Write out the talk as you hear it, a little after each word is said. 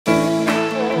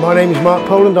My name is Mark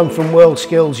Poland, I'm from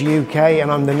WorldSkills UK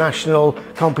and I'm the National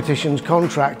Competitions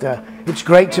Contractor. It's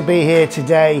great to be here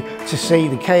today to see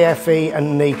the KFE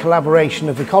and the collaboration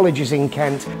of the colleges in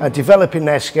Kent developing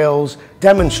their skills,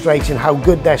 demonstrating how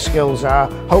good their skills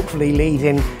are, hopefully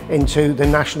leading into the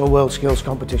National WorldSkills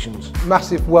competitions.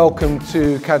 Massive welcome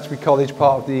to Canterbury College,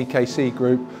 part of the EKC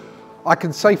group. I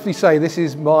can safely say this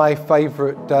is my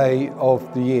favourite day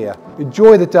of the year.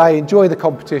 Enjoy the day, enjoy the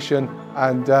competition,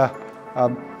 and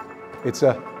it's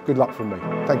a good luck from me.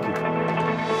 Thank you.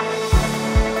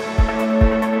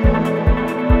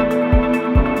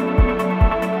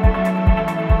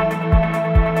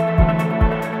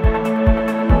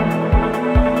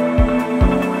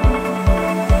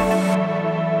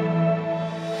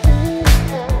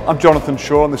 I'm Jonathan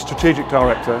Shaw, I'm the Strategic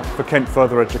Director for Kent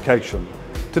Further Education.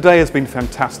 Today has been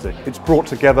fantastic. It's brought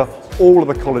together all of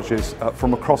the colleges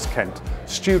from across Kent,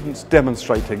 students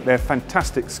demonstrating their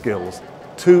fantastic skills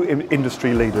to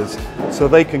industry leaders so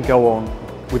they can go on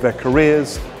with their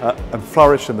careers and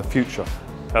flourish in the future.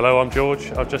 Hello, I'm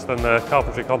George. I've just done the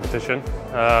carpentry competition.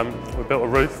 We built a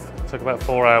roof, it took about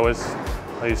 4 hours.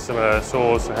 I used some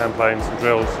saws, some hand planes, some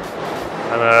drills,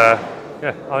 and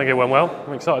yeah, I think it went well.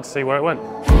 I'm excited to see where it went.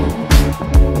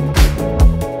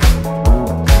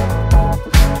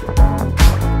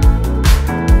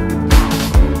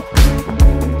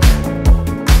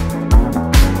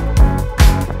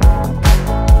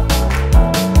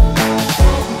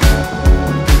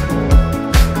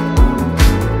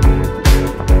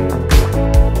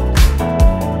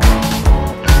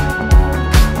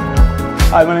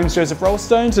 Hi, my name is Joseph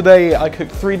Rollstone. Today I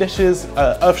cooked 3 dishes,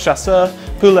 œuf chasseur,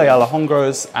 poulet à la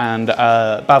hongroise and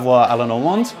bavois à la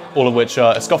normande, all of which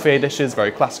are escoffier dishes,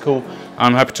 very classical.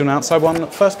 I'm happy to announce I won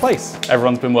first place.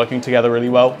 Everyone's been working together really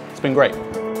well. It's been great.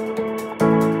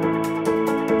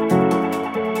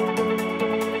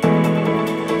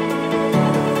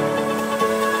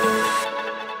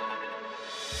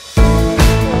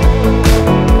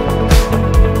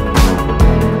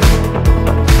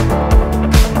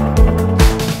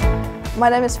 My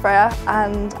name is Freya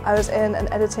and I was in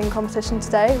an editing competition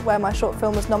today where my short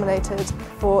film was nominated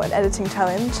for an editing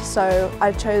challenge. So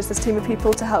I chose this team of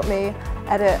people to help me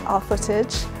edit our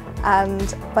footage,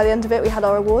 and by the end of it we had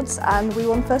our awards and we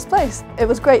won first place. It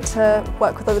was great to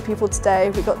work with other people today.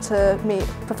 We got to meet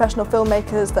professional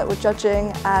filmmakers that were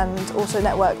judging and also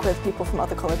network with people from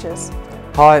other colleges.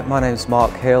 Hi, my name is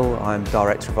Mark Hill. I'm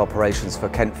Director of Operations for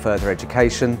Kent Further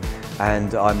Education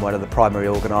and I'm one of the primary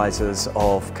organisers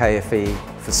of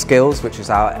KFE4SKILLS, which is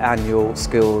our annual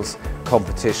skills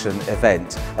competition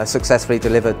event. I successfully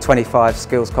delivered 25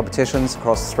 skills competitions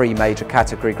across 3 major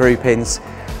category groupings,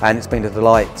 and it's been a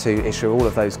delight to issue all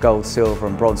of those gold, silver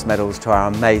and bronze medals to our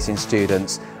amazing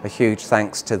students. A huge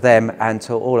thanks to them and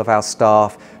to all of our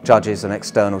staff, judges and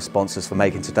external sponsors for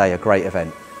making today a great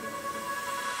event.